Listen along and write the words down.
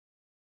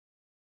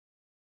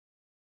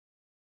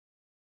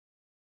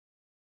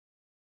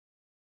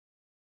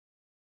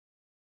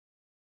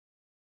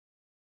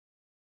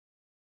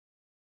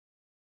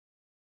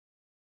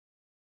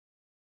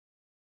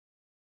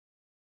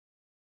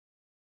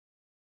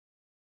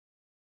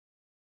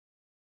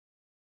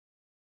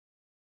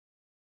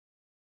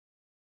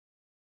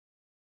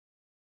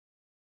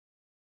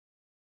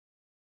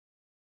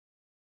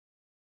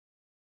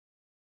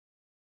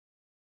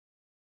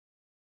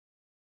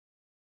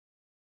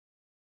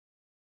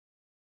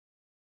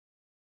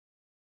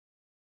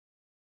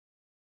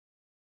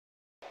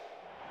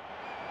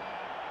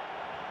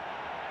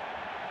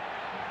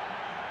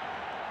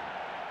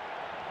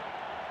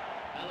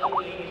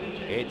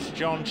It's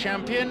John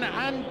Champion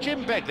and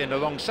Jim Beglin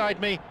alongside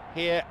me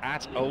here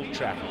at Old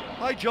Trafford.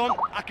 Hi John,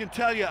 I can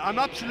tell you, I'm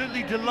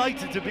absolutely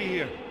delighted to be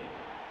here.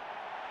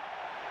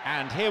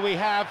 And here we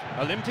have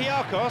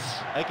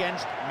Olympiacos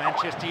against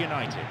Manchester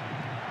United.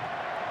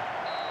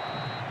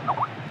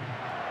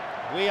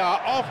 We are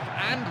off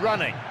and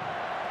running.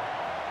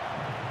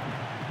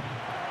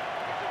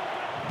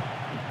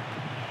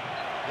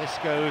 This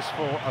goes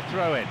for a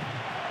throw-in.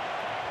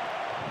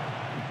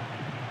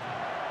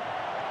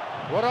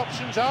 What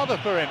options are there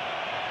for him?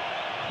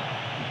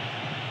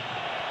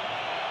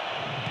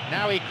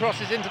 Now he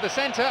crosses into the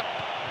centre.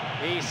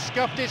 He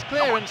scuffed his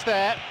clearance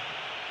there.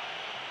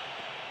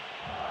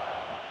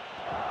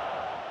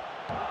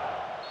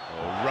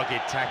 Oh,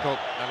 rugged tackle.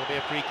 That'll be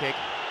a free kick.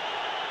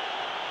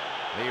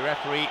 The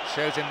referee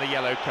shows him the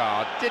yellow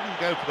card. Didn't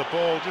go for the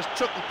ball, just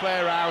took the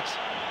player out.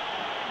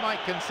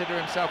 Might consider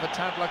himself a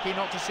tad lucky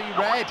not to see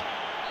red.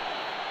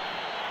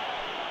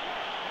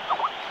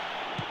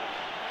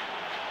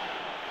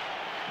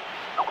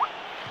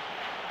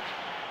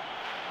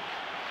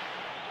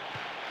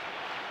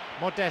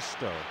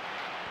 Modesto.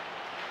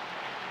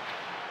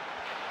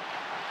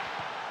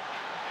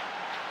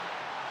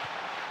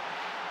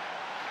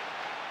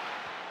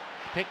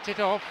 Picked it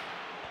off.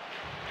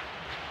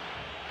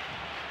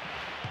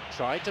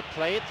 Tried to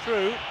play it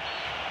through.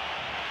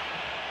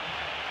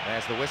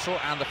 There's the whistle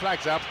and the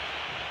flag's up.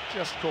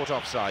 Just caught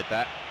offside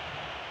there.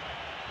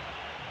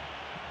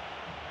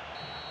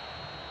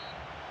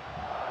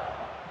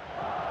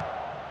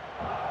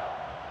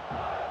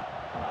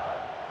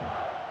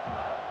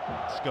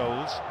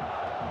 Scholes.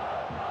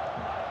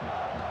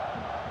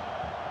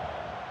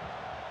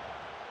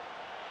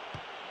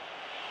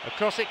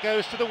 Across it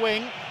goes to the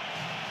wing.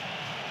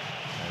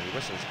 The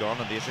whistle's gone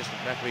and the assistant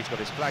referee's got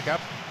his flag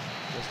up.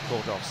 Just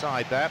caught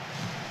offside there.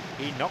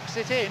 He knocks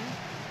it in.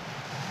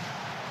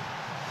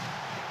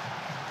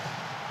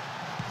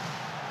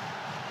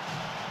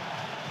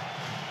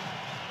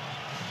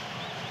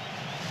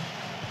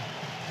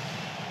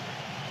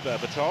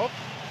 Berbatov.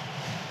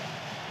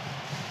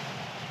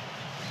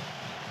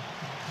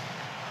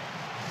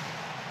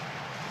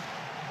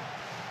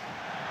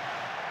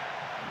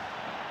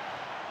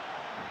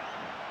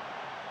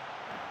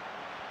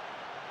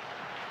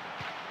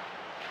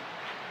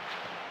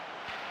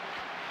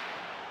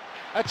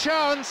 A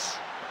chance.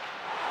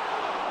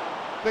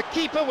 The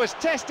keeper was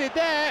tested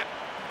there.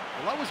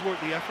 Well, that was worth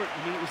the effort.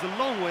 I mean, it was a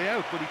long way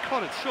out, but he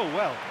caught it so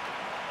well.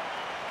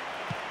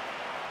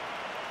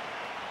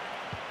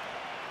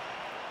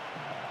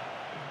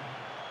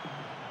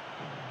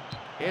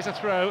 Here's a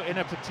throw in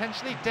a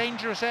potentially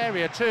dangerous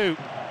area too.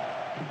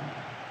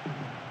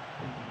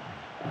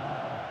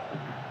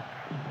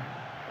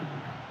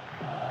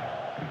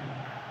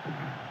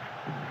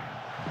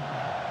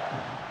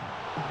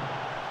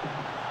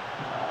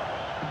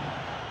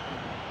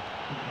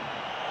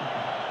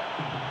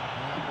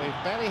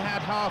 We've barely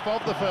had half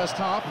of the first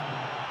half.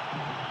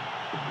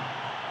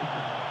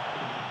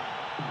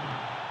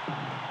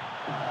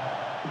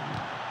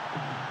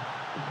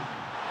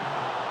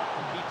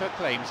 Keeper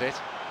claims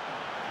it.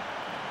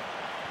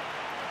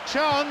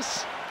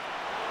 Chance.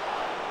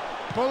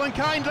 Full and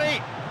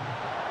kindly.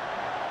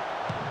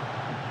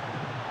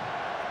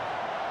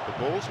 The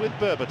ball's with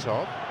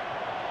Berbatov.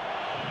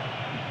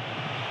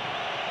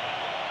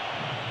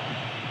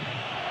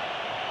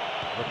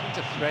 Looking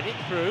to thread it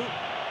through.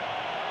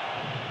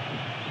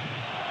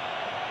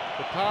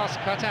 The pass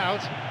cut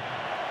out.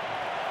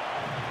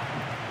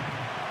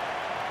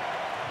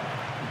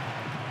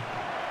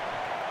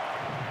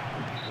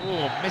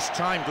 Oh,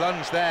 mistimed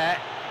lunge there.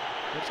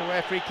 Gives away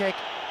a free kick.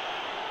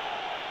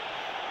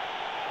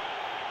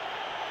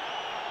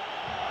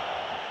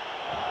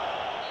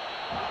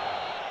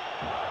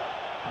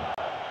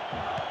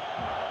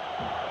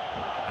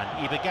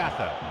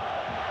 Ibagatha.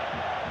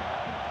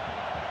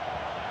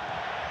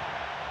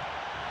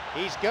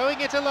 He's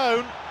going it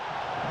alone.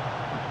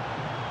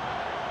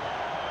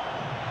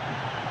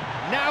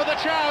 Now the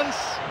chance.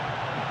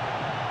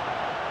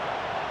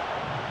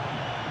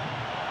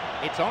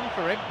 It's on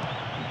for him.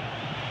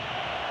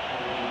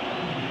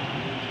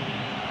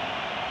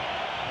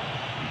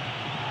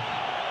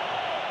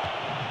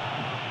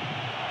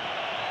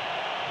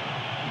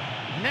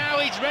 Now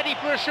he's ready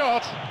for a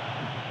shot.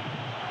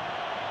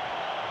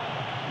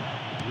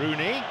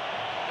 Rooney,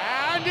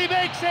 and he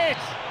makes it!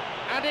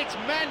 And it's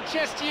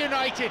Manchester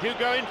United who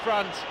go in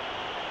front.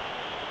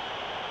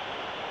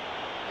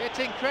 It's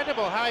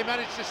incredible how he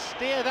managed to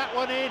steer that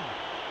one in.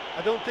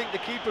 I don't think the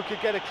keeper could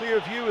get a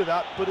clear view of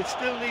that, but it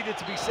still needed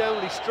to be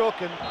soundly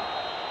struck, and...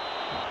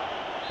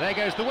 There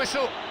goes the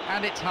whistle,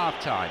 and it's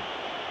half-time.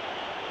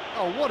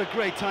 Oh, what a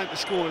great time to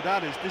score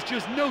that is. There's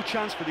just no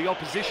chance for the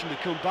opposition to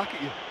come back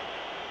at you.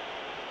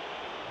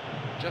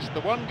 Just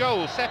the one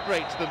goal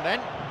separates them then.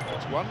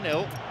 It's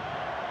 1-0.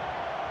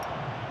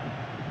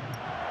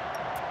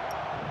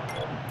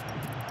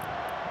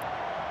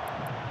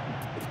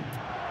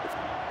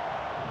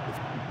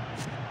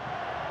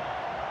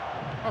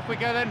 Off we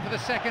go then for the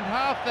second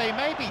half. They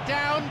may be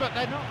down, but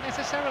they're not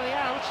necessarily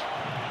out.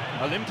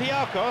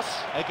 Olympiacos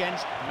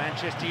against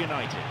Manchester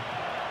United.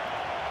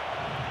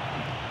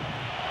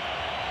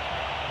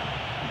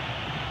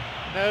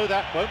 No,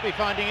 that won't be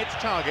finding its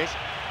target.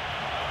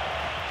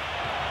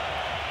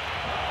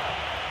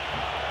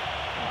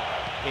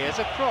 Here's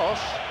a cross,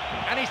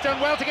 and he's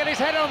done well to get his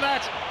head on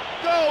that.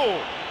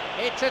 Goal!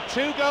 It's a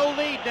 2-goal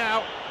lead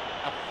now.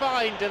 A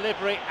fine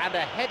delivery and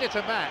a header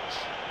to match.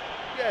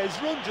 Yeah,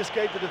 his run just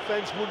gave the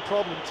defence one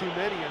problem too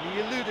many, and he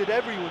eluded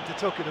everyone to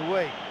tuck it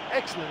away.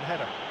 Excellent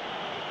header.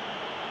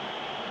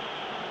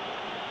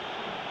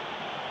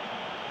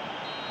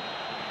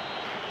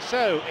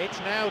 So it's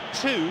now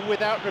 2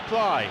 without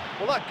reply.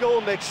 Well, that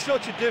goal makes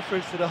such a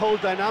difference to the whole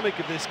dynamic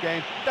of this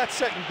game. That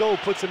second goal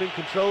puts him in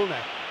control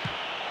now.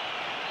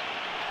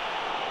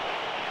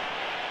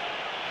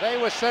 They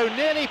were so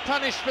nearly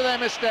punished for their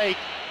mistake.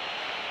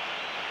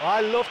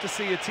 I love to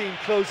see a team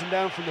closing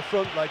down from the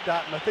front like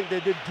that, and I think they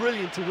did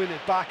brilliant to win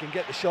it back and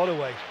get the shot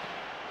away.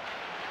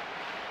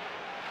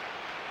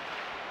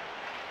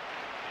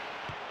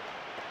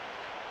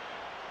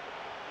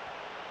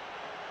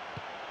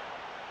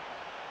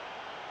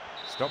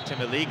 Stopped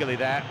him illegally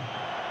there.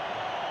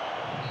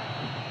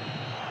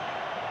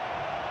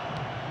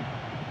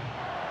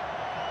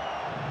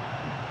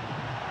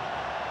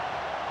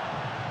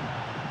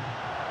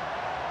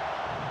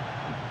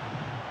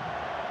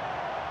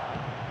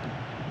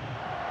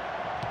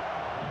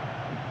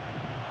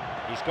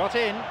 He's got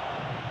in.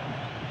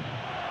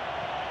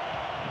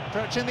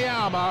 Approaching the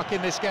hour mark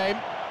in this game.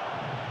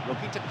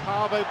 Looking to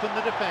carve open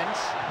the defence.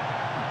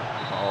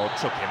 Oh,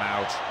 took him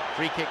out.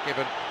 Free kick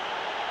given.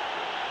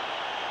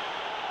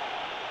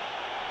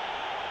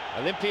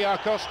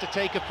 Olympiacos to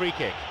take a free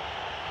kick.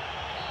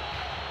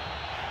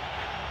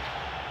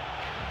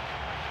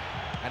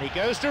 And he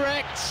goes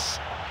direct.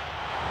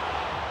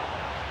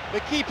 The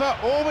keeper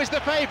always the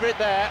favourite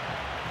there.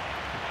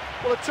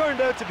 Well, it turned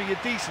out to be a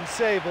decent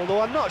save,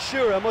 although I'm not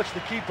sure how much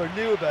the keeper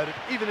knew about it,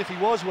 even if he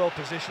was well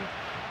positioned.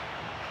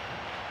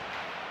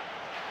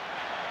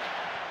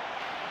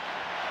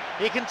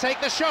 He can take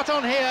the shot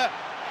on here.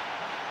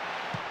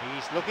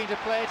 He's looking to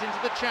play it into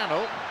the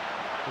channel.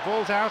 The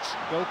ball's out,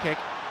 goal kick.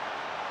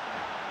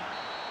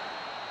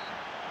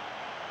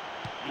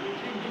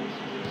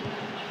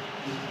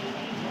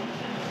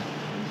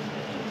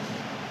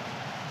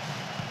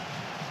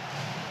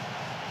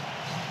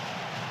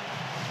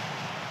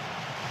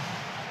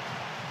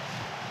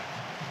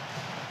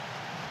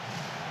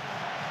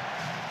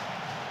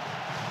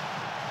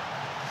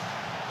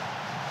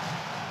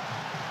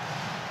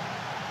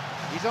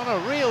 He's on a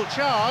real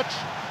charge.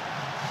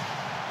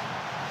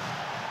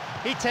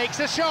 He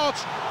takes a shot.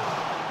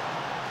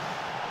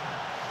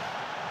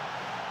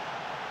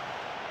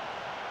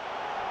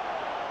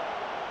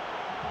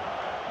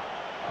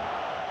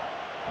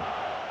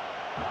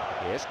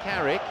 Here's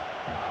Carrick.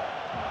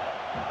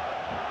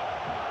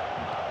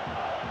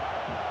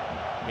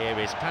 Here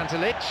is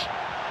Pantelic.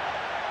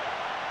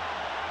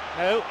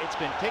 No, it's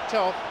been picked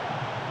off.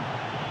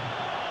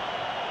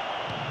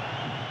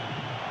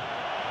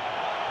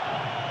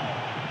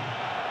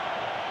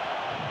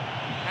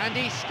 And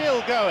he's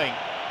still going.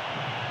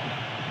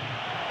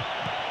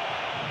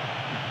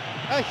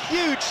 A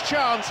huge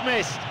chance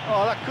missed.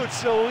 Oh, that could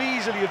so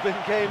easily have been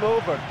game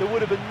over. There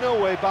would have been no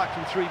way back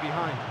from 3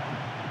 behind.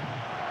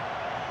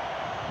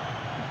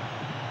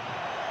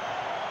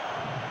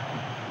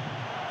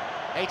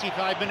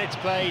 "85 minutes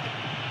played.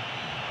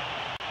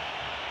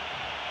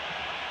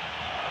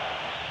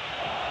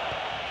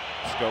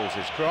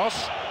 Scholes'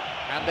 cross,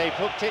 and they've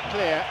hooked it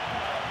clear.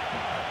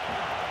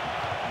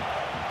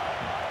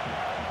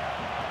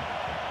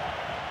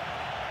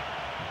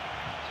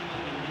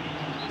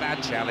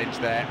 Bad challenge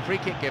there, free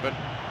kick given.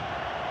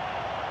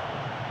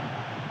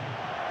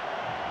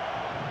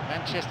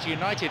 Manchester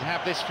United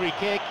have this free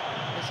kick.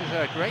 This is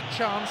a great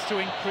chance to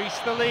increase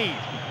the lead.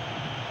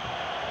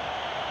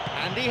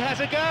 And he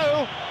has a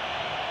go.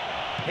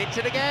 Hits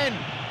it again.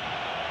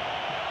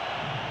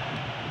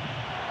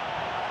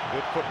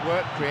 Good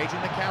footwork,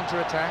 creating the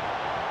counter-attack.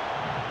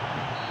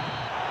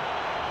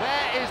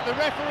 There is the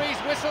referee's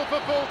whistle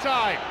for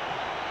full-time.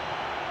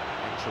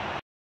 And some